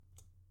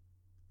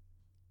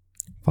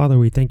Father,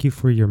 we thank you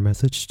for your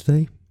message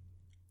today,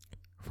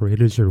 for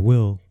it is your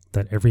will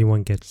that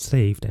everyone gets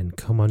saved and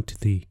come unto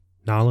the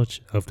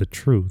knowledge of the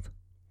truth.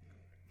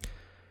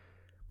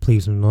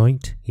 Please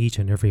anoint each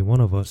and every one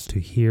of us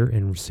to hear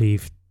and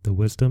receive the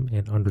wisdom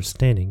and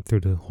understanding through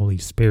the Holy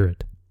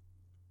Spirit.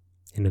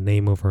 In the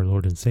name of our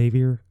Lord and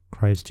Savior,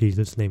 Christ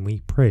Jesus' name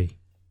we pray.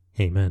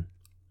 Amen.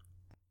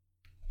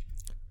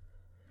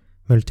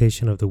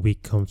 Meditation of the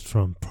week comes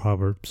from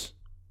Proverbs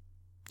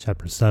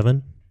chapter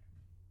 7.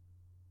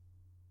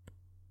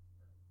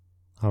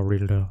 I'll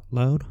read it out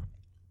loud.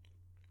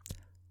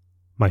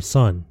 My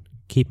son,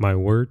 keep my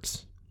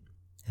words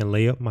and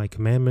lay up my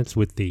commandments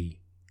with thee.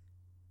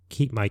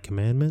 Keep my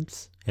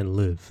commandments and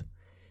live,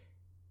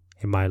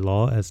 and my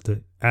law as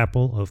the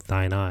apple of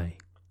thine eye.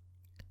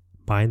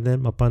 Bind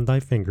them upon thy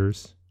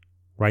fingers,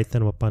 write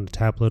them upon the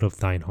tablet of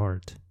thine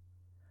heart.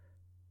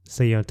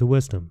 Say unto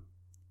wisdom,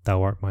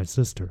 thou art my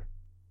sister,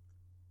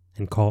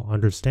 and call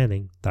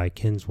understanding thy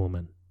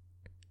kinswoman,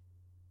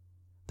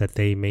 that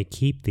they may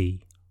keep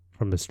thee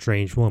from the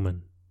strange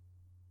woman,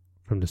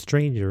 from the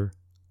stranger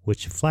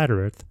which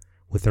flattereth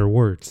with her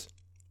words.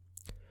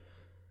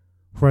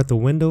 For at the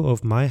window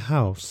of my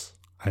house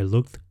I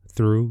looked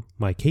through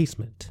my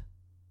casement,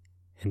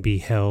 and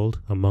beheld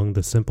among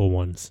the simple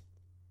ones.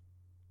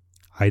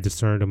 I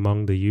discerned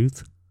among the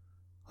youth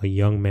a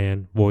young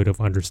man void of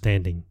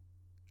understanding.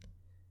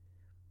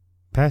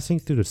 Passing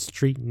through the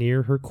street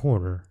near her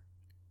corner,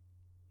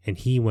 and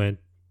he went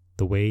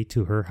the way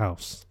to her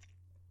house.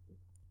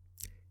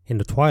 In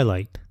the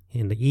twilight,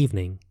 in the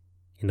evening,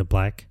 in the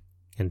black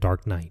and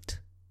dark night.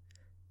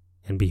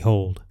 And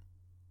behold,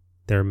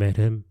 there met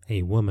him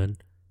a woman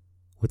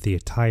with the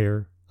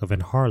attire of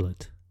an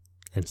harlot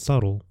and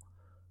subtle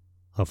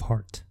of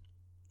heart.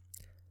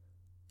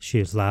 She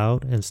is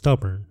loud and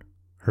stubborn,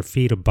 her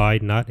feet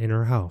abide not in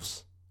her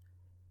house.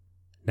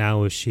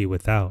 Now is she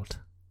without,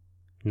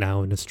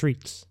 now in the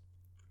streets,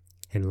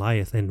 and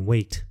lieth in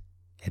wait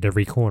at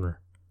every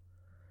corner.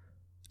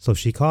 So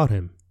she caught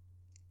him,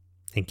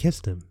 and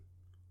kissed him,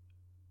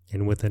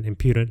 and with an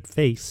impudent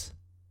face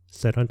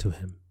said unto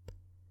him,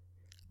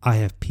 I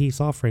have peace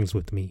offerings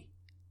with me.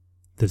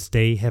 This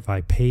day have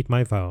I paid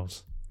my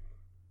vows.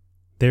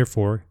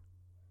 Therefore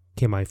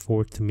came I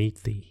forth to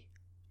meet thee,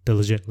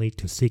 diligently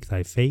to seek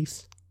thy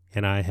face,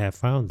 and I have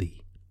found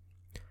thee.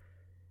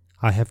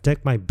 I have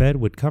decked my bed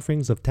with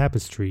coverings of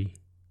tapestry,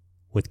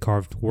 with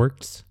carved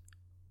works,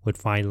 with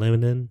fine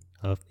linen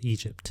of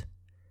Egypt.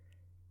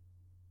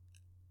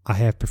 I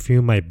have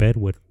perfumed my bed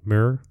with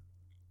myrrh,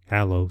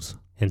 aloes,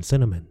 and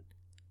cinnamon.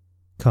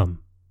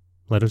 Come,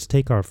 let us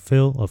take our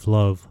fill of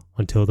love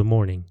until the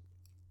morning.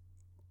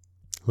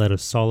 Let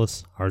us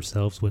solace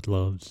ourselves with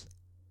loves.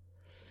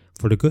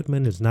 For the good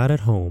man is not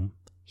at home,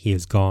 he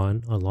is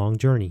gone a long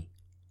journey.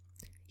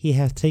 He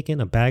hath taken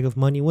a bag of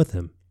money with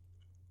him,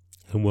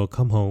 and will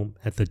come home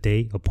at the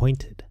day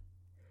appointed.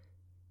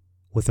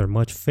 With her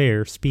much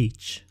fair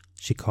speech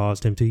she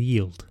caused him to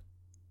yield.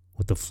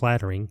 With the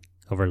flattering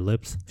of her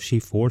lips she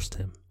forced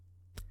him.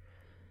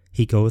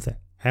 He goeth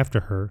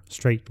after her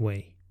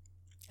straightway,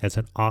 as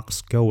an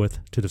ox goeth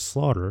to the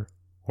slaughter,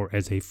 or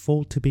as a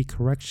fool to be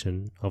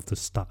correction of the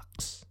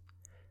stocks,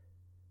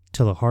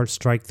 till a heart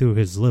strike through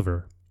his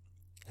liver,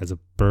 as a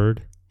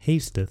bird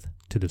hasteth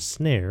to the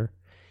snare,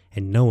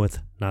 and knoweth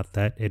not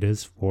that it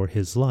is for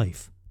his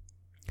life.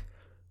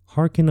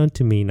 Hearken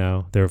unto me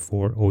now,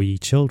 therefore, O ye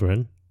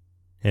children,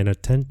 and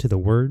attend to the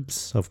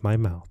words of my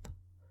mouth.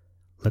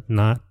 Let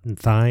not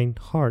thine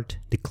heart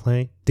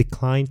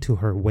decline to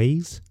her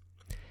ways,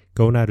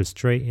 go not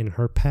astray in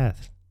her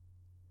path.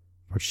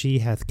 For she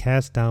hath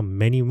cast down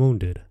many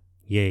wounded,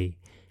 yea,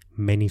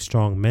 many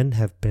strong men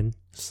have been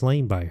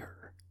slain by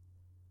her.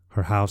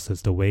 Her house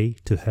is the way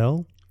to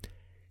hell,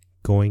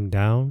 going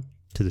down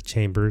to the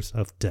chambers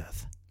of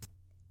death.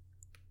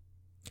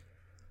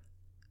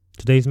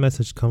 Today's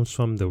message comes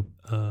from the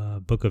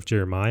book of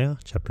Jeremiah,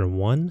 chapter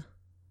 1,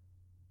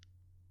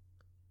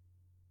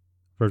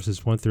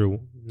 verses 1 through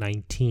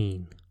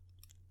 19.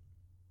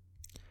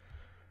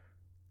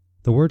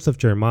 The words of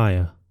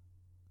Jeremiah,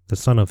 the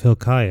son of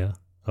Hilkiah,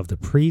 of the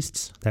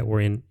priests that were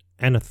in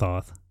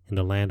Anathoth in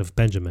the land of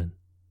Benjamin,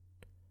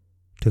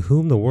 to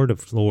whom the word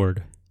of the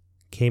Lord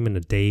came in the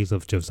days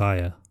of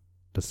Josiah,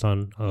 the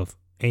son of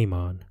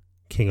Amon,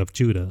 king of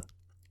Judah,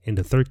 in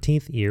the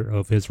 13th year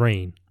of his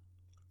reign.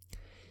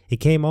 It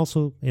came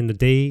also in the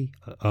day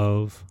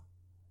of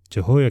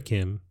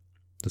Jehoiakim,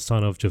 the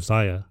son of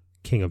Josiah,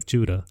 king of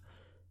Judah,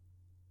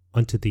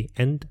 unto the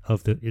end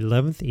of the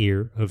 11th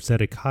year of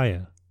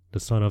Zedekiah,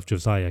 the son of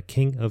Josiah,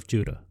 king of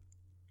Judah,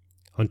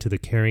 unto the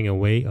carrying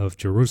away of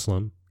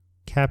Jerusalem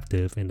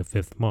captive in the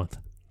 5th month.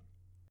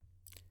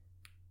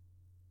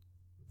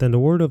 Then the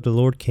word of the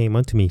Lord came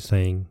unto me,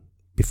 saying,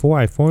 Before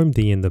I formed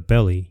thee in the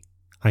belly,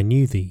 I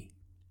knew thee,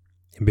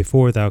 and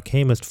before thou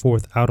camest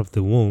forth out of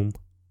the womb,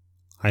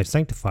 I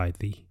sanctified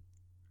thee,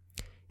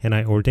 and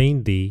I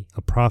ordained thee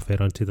a prophet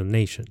unto the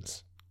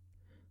nations.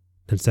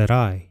 Then said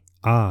I,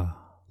 Ah,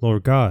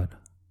 Lord God,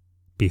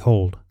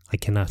 behold, I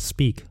cannot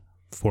speak,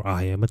 for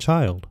I am a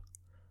child.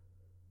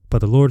 But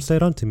the Lord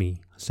said unto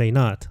me, say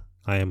not,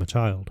 I am a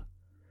child.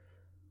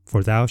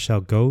 For thou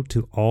shalt go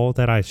to all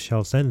that I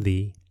shall send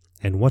thee,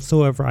 and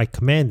whatsoever I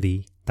command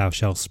thee, thou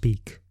shalt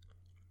speak.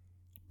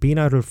 Be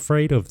not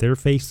afraid of their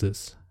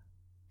faces,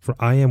 for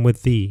I am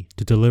with thee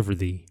to deliver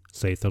thee,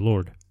 saith the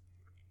Lord.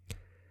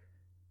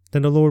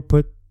 Then the Lord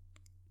put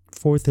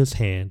forth his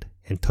hand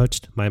and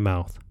touched my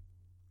mouth.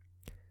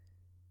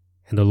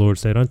 And the Lord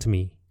said unto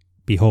me,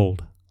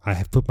 Behold, I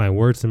have put my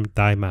words in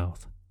thy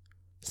mouth.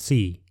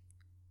 See,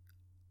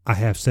 I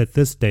have set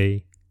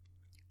thee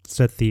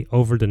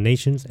over the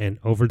nations and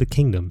over the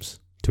kingdoms,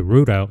 to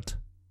root out,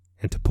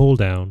 and to pull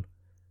down,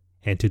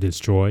 and to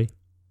destroy,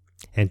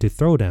 and to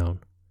throw down,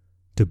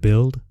 to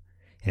build,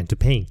 and to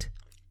paint.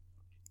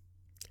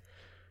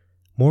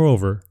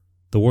 Moreover,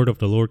 the word of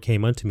the Lord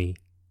came unto me,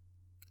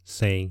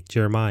 saying,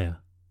 Jeremiah,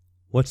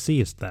 what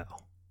seest thou?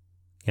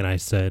 And I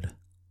said,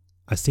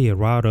 I see a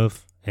rod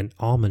of an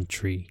almond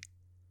tree.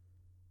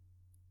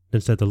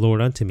 Then said the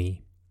Lord unto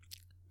me,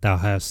 Thou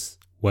hast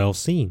well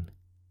seen,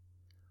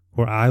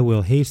 for I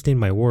will hasten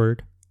my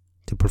word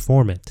to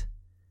perform it.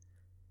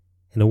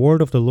 And the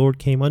word of the Lord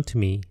came unto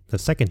me the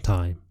second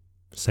time,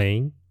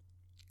 saying,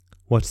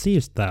 What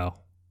seest thou?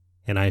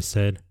 And I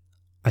said,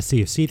 I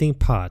see a seething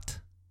pot,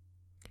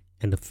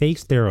 and the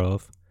face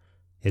thereof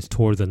is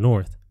toward the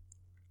north.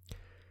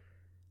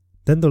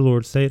 Then the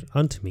Lord said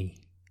unto me,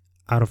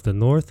 Out of the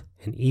north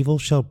an evil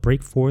shall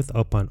break forth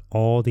upon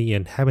all the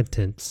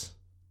inhabitants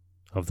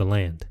of the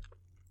land.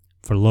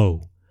 For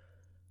lo,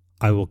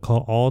 I will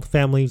call all the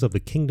families of the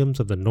kingdoms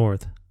of the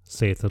north,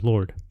 saith the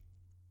Lord.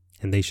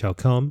 And they shall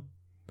come,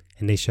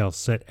 and they shall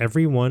set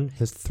every one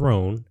his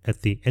throne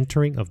at the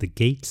entering of the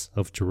gates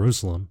of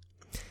Jerusalem,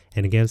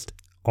 and against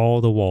all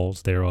the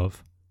walls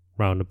thereof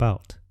round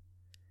about,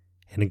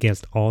 and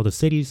against all the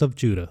cities of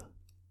Judah.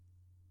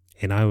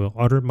 And I will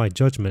utter my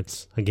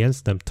judgments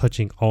against them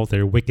touching all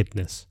their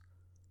wickedness,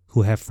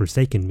 who have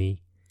forsaken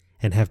me,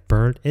 and have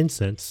burned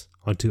incense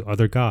unto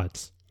other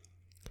gods,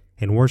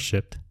 and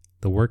worshipped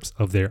the works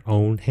of their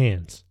own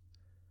hands.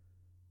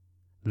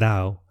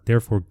 Thou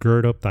therefore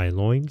gird up thy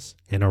loins,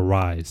 and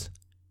arise,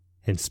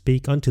 and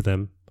speak unto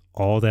them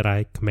all that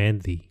I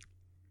command thee.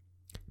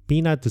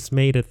 Be not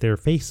dismayed at their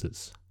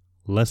faces,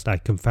 lest I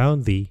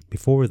confound thee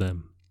before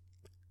them.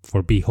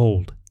 For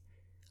behold,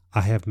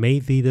 I have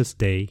made thee this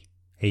day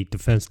a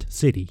defenced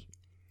city,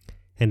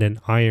 and an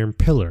iron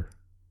pillar,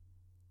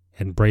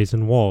 and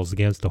brazen walls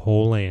against the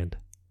whole land,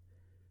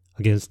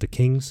 against the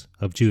kings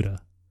of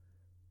Judah,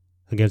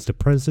 against the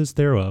princes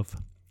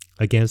thereof,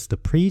 against the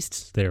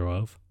priests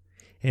thereof,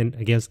 and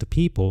against the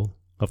people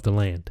of the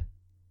land.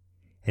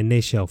 And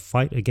they shall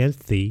fight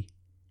against thee,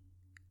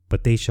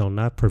 but they shall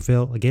not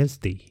prevail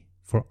against thee,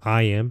 for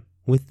I am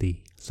with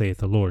thee, saith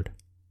the Lord,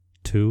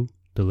 to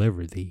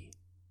deliver thee.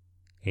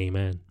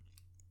 Amen.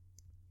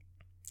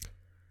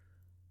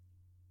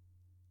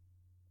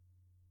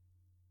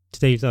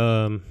 Today's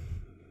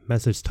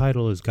message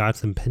title is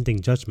God's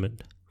Impending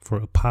Judgment for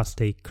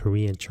Apostate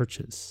Korean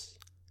Churches.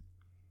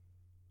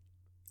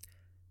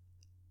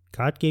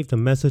 God gave the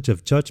message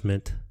of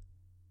judgment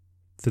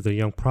through the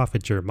young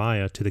prophet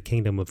Jeremiah to the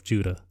kingdom of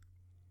Judah,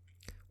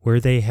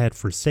 where they had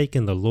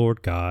forsaken the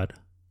Lord God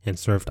and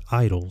served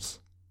idols,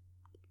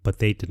 but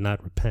they did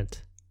not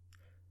repent.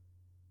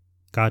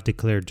 God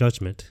declared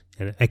judgment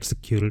and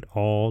executed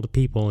all the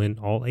people in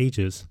all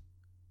ages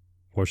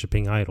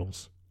worshiping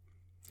idols.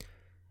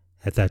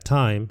 At that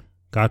time,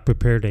 God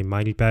prepared a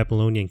mighty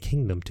Babylonian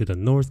kingdom to the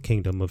north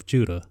kingdom of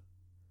Judah,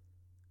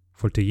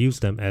 for to use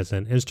them as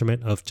an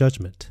instrument of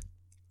judgment.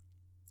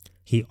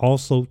 He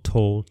also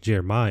told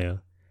Jeremiah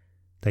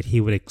that he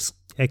would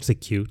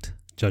execute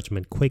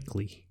judgment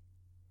quickly.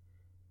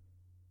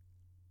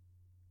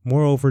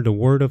 Moreover, the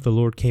word of the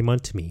Lord came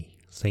unto me,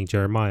 saying,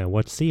 Jeremiah,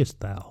 what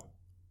seest thou?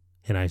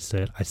 And I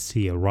said, I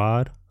see a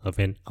rod of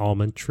an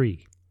almond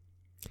tree.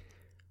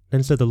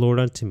 Then said the Lord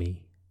unto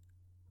me,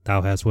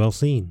 Thou hast well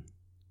seen,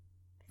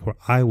 for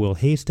I will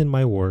hasten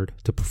my word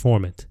to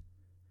perform it.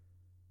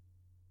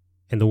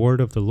 And the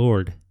word of the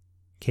Lord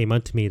came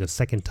unto me the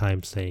second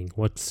time, saying,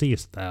 What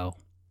seest thou?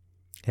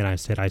 And I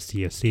said, I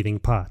see a seething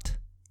pot,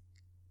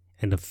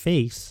 and the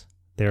face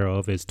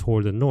thereof is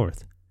toward the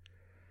north.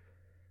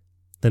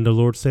 Then the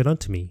Lord said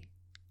unto me,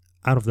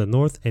 Out of the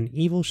north an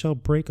evil shall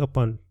break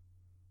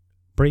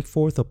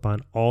forth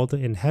upon all the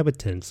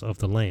inhabitants of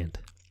the land.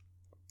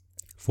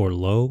 For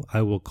lo,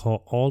 I will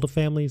call all the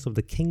families of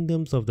the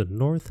kingdoms of the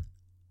north,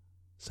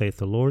 saith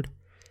the Lord,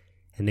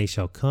 and they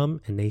shall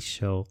come, and they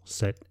shall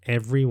set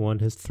every one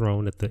his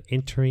throne at the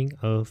entering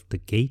of the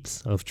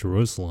gates of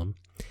Jerusalem,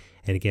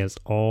 and against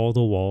all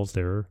the walls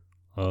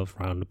thereof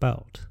round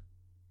about,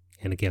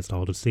 and against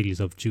all the cities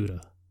of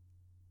Judah.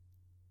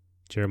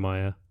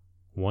 Jeremiah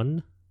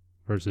 1,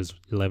 verses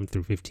 11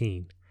 through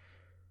 15.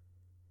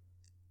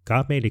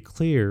 God made it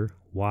clear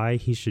why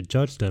he should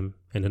judge them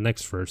in the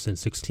next verse in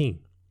 16.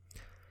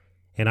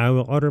 And I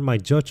will utter my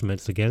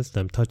judgments against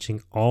them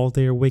touching all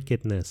their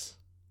wickedness,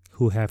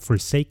 who have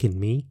forsaken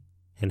me,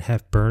 and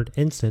have burned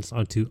incense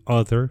unto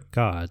other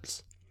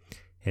gods,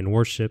 and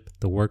worship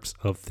the works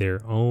of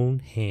their own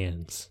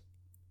hands.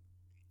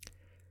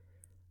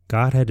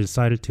 God had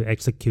decided to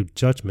execute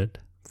judgment,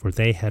 for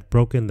they had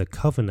broken the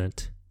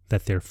covenant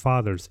that their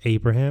fathers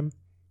Abraham,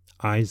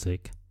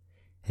 Isaac,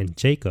 and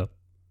Jacob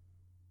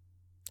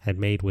had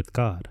made with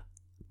God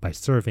by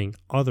serving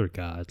other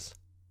gods,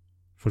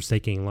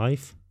 forsaking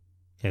life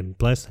and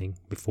blessing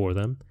before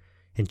them,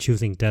 and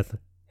choosing death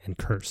and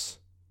curse.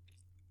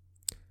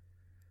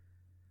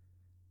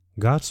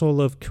 God so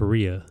loved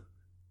Korea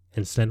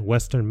and sent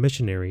Western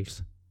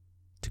missionaries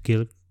to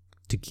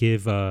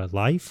give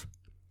life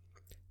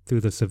through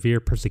the severe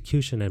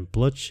persecution and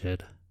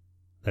bloodshed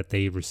that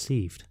they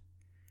received.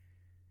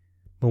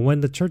 But when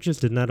the churches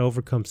did not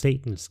overcome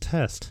Satan's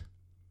test,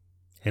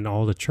 and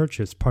all the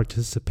churches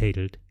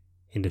participated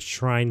in the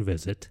shrine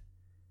visit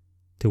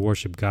to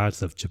worship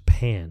gods of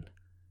Japan,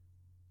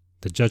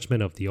 the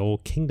judgment of the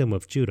old kingdom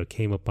of Judah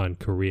came upon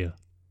Korea.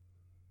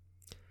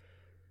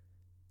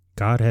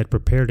 God had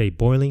prepared a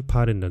boiling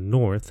pot in the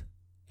north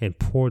and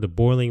poured the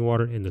boiling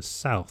water in the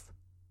south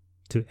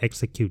to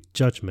execute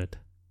judgment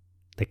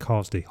that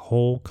caused the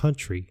whole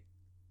country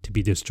to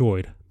be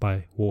destroyed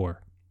by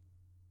war,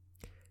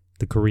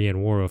 the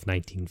Korean War of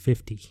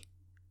 1950.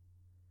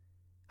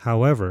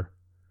 However,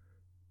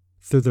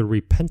 through the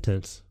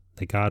repentance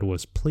that God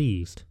was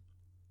pleased,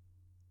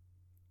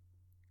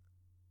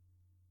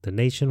 the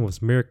nation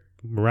was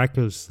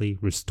miraculously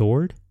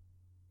restored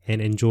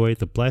and enjoyed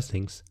the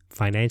blessings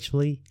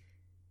financially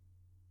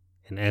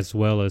and as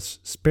well as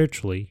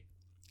spiritually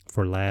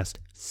for the last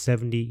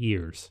 70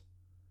 years.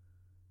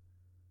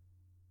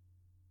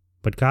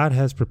 But God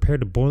has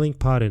prepared a boiling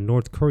pot in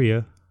North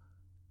Korea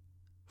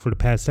for the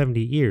past 70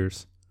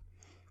 years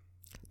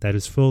that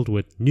is filled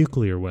with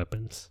nuclear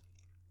weapons.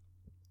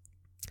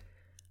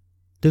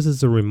 This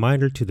is a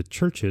reminder to the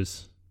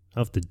churches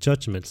of the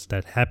judgments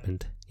that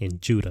happened in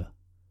Judah.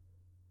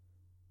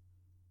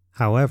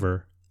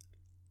 However,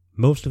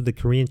 most of the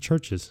Korean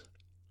churches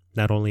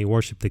not only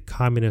worship the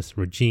communist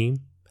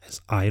regime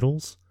as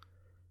idols,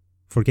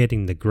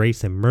 forgetting the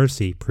grace and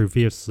mercy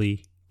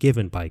previously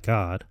given by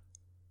God,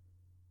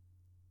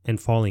 and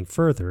falling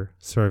further,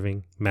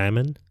 serving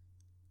mammon,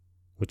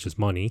 which is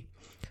money,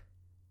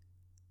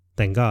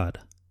 than God,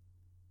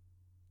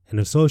 and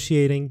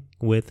associating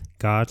with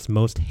God's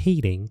most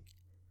hating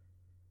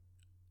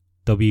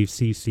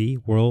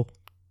WCC, World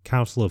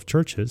Council of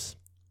Churches,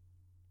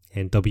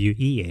 and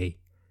WEA,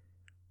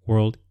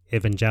 World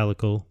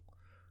Evangelical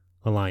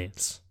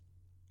Alliance.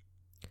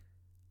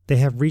 They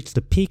have reached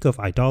the peak of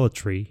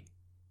idolatry,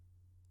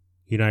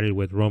 united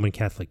with Roman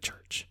Catholic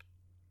Church.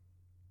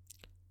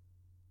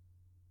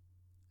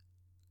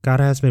 God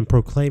has been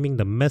proclaiming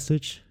the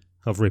message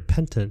of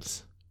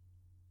repentance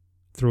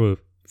through a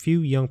few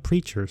young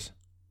preachers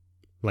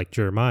like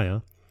Jeremiah,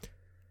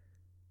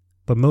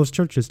 but most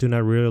churches do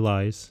not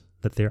realize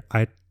that their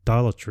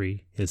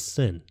idolatry is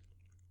sin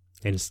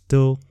and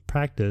still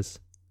practice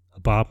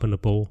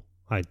abominable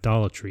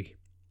idolatry.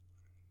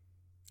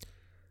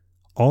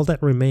 All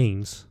that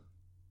remains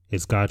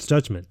is God's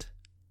judgment.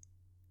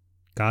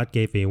 God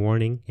gave a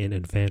warning in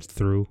advance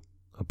through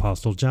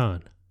Apostle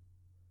John.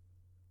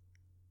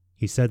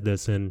 He said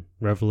this in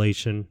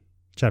Revelation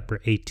chapter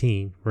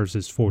 18,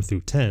 verses 4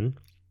 through 10.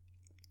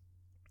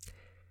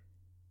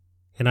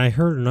 And I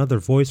heard another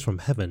voice from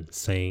heaven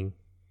saying,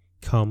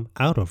 Come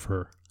out of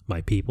her,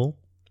 my people,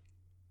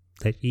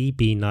 that ye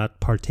be not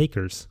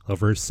partakers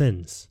of her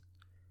sins,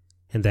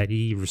 and that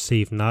ye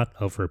receive not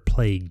of her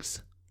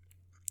plagues.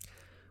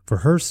 For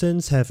her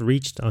sins have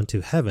reached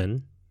unto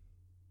heaven,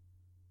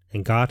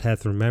 and God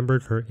hath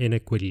remembered her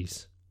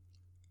iniquities.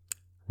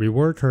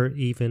 Reward her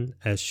even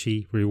as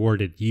she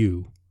rewarded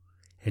you,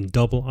 and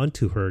double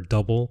unto her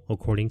double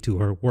according to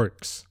her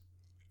works.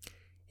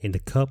 In the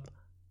cup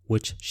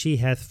which she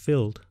hath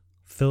filled,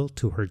 fill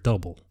to her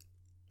double.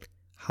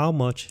 How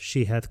much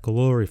she hath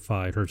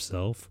glorified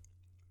herself,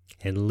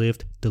 and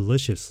lived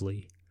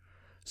deliciously,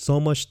 so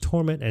much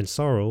torment and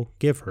sorrow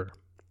give her.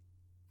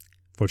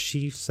 For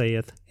she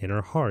saith in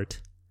her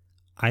heart,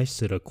 I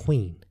sit a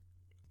queen,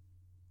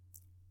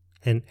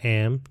 and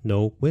am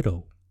no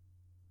widow,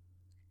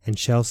 and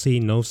shall see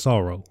no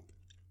sorrow.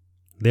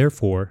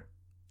 Therefore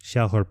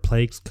shall her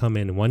plagues come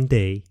in one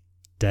day,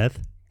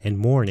 death, and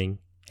mourning,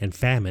 and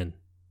famine,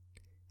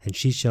 and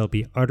she shall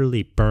be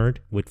utterly burned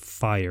with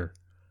fire.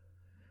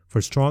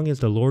 For strong is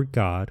the Lord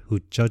God who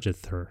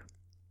judgeth her.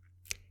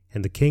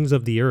 And the kings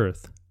of the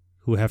earth,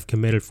 who have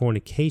committed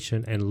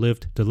fornication and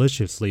lived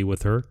deliciously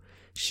with her,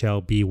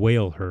 shall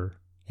bewail her,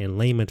 and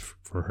lament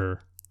for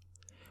her,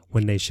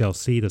 when they shall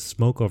see the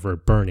smoke of her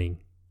burning,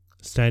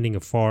 standing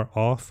afar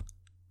off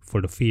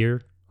for the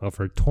fear of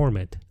her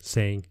torment,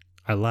 saying,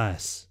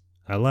 Alas,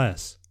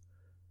 alas,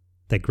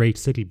 that great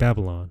city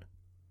Babylon,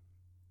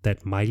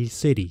 that mighty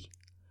city,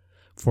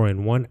 for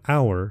in 1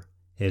 hour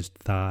is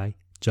thy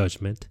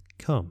judgment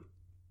come.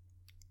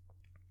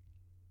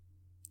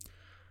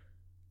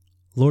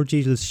 Lord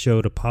Jesus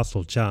showed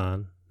Apostle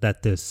John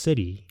that this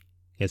city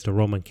is the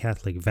Roman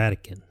Catholic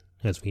Vatican,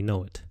 as we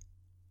know it.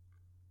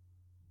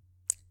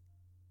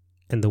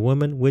 And the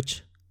woman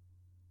which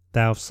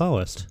thou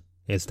sawest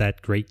is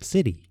that great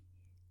city,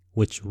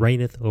 which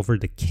reigneth over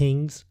the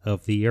kings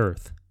of the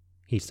earth,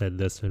 He said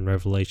this in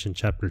Revelation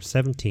chapter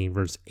 17,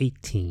 verse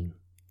 18.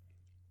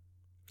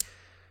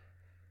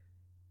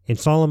 In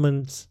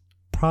Solomon's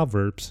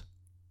Proverbs,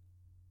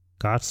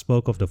 God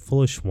spoke of the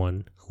foolish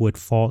one who would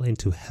fall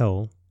into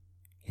hell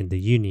in the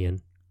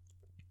union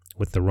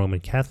with the Roman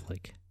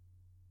Catholic,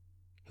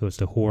 who was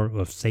the whore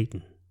of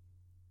Satan.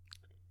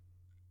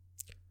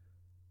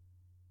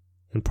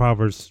 In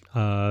Proverbs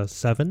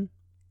 7,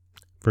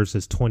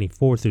 verses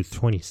 24 through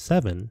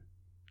 27,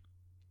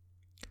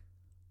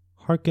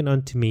 hearken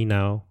unto me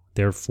now,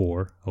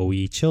 therefore, O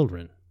ye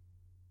children,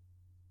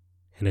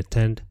 and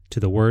attend to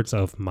the words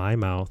of my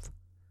mouth.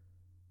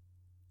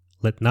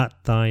 Let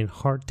not thine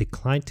heart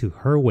decline to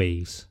her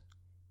ways,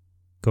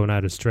 go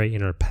not astray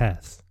in her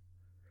paths.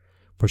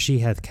 For she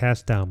hath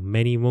cast down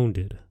many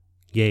wounded,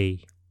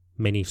 yea,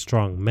 many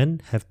strong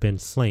men have been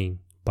slain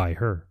by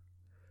her.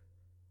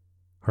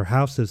 Her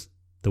house is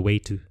the way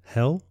to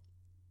hell,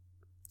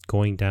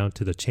 going down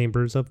to the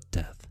chambers of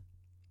death.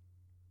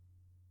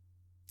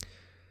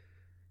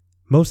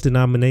 Most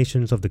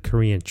denominations of the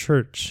Korean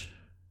Church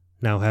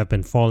now have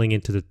been falling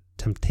into the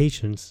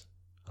temptations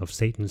of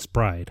Satan's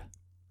bride,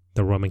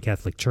 the Roman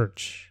Catholic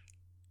Church,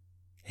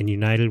 and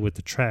united with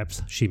the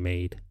traps she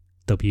made,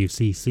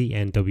 WCC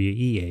and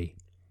WEA,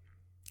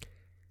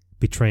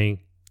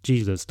 betraying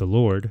Jesus the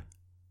Lord,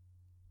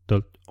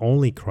 the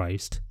only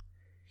Christ,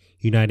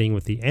 uniting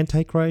with the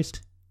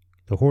Antichrist,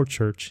 the whore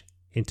church,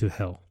 into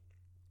hell.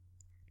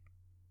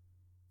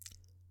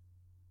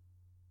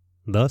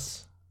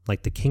 Thus,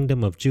 like the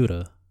kingdom of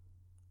Judah,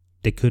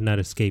 they could not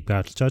escape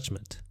God's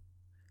judgment.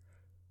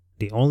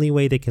 The only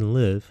way they can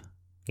live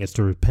is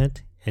to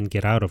repent and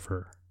get out of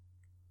her.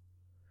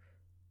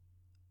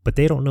 But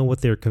they don't know what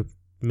they're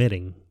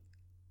committing,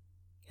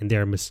 and they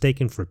are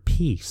mistaken for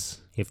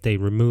peace if they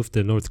remove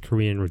the North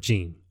Korean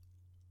regime.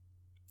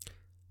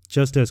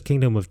 Just as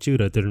Kingdom of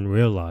Judah didn't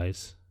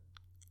realize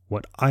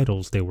what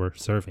idols they were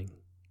serving,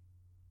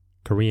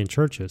 Korean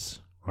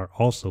churches are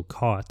also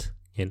caught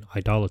in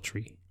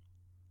idolatry.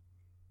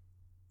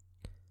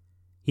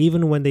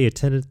 Even when they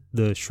attended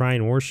the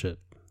shrine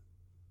worship,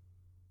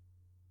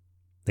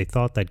 they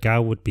thought that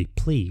God would be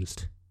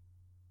pleased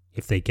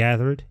if they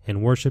gathered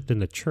and worshipped in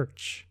the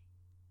church,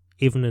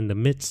 even in the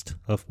midst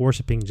of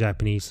worshiping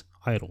Japanese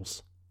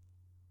idols.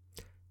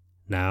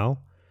 Now,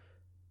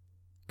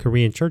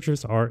 Korean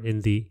churches are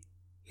in the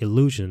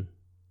illusion,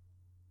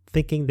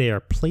 thinking they are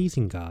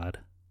pleasing God,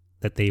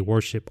 that they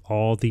worship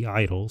all the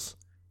idols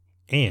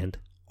and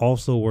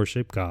also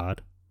worship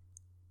God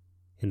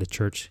in the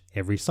church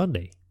every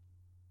Sunday.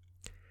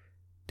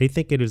 They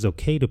think it is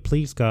okay to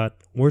please God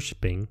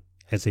worshiping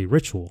as a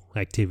ritual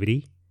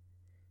activity,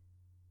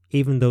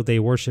 even though they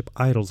worship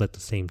idols at the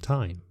same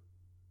time.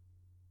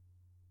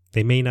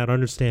 They may not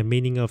understand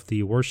meaning of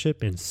the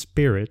worship in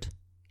spirit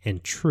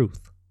and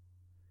truth.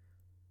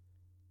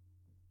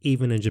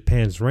 Even in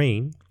Japan's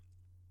reign,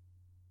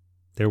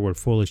 there were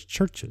foolish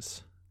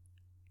churches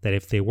that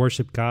if they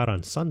worship God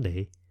on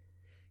Sunday,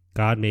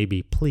 God may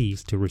be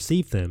pleased to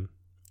receive them,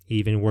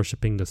 even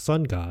worshiping the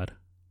sun god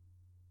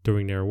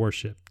during their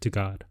worship to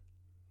God.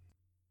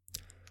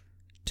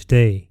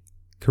 Today,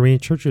 Korean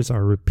churches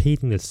are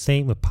repeating the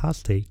same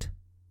apostate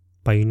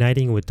by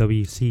uniting with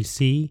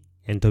WCC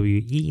and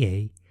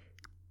WEA,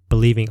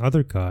 believing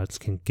other gods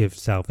can give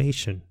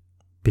salvation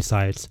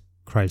besides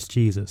Christ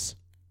Jesus.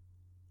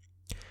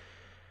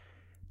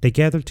 They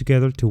gather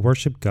together to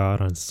worship God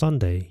on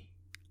Sunday,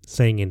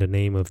 saying in the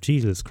name of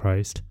Jesus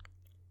Christ,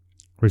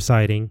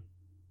 reciting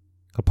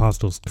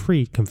Apostles'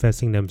 Creed,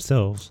 confessing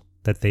themselves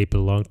that they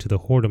belong to the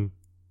whoredom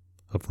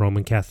of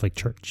Roman Catholic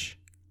Church.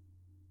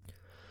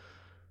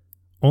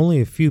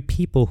 Only a few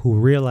people who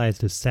realize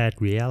the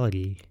sad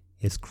reality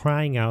is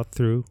crying out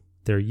through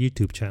their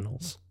YouTube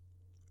channels.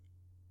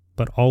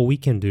 But all we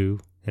can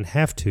do and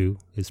have to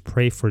is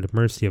pray for the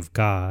mercy of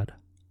God,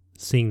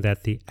 seeing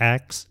that the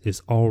axe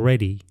is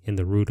already in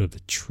the root of the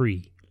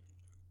tree.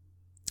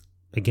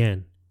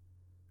 Again,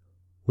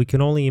 we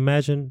can only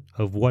imagine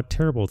of what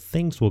terrible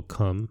things will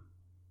come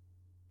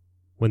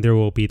when there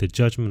will be the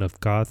judgment of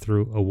God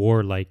through a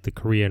war like the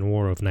Korean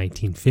War of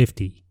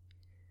 1950.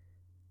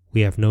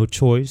 We have no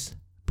choice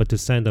but to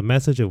send a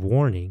message of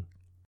warning,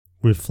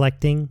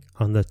 reflecting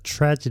on the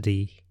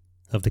tragedy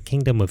of the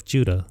Kingdom of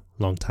Judah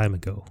long time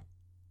ago.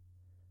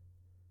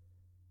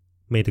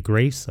 May the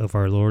grace of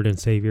our Lord and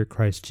Savior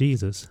Christ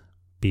Jesus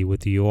be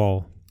with you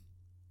all.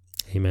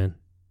 Amen.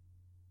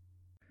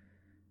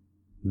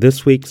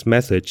 This week's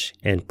message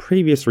and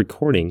previous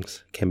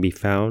recordings can be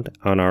found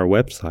on our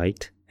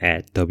website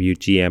at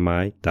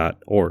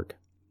wgmi.org.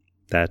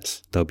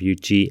 That's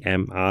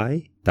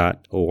wgmi.org.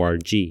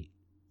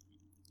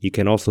 You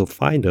can also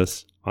find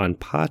us on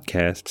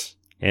podcasts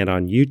and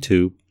on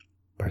YouTube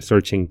by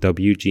searching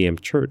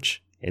WGM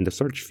Church in the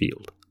search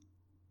field.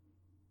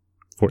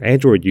 For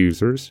Android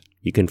users,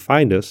 you can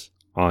find us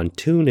on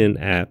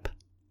TuneIn app,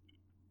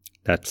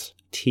 that's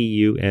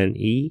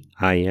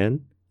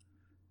TUNEIN,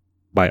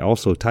 by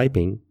also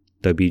typing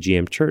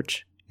WGM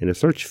Church in the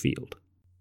search field.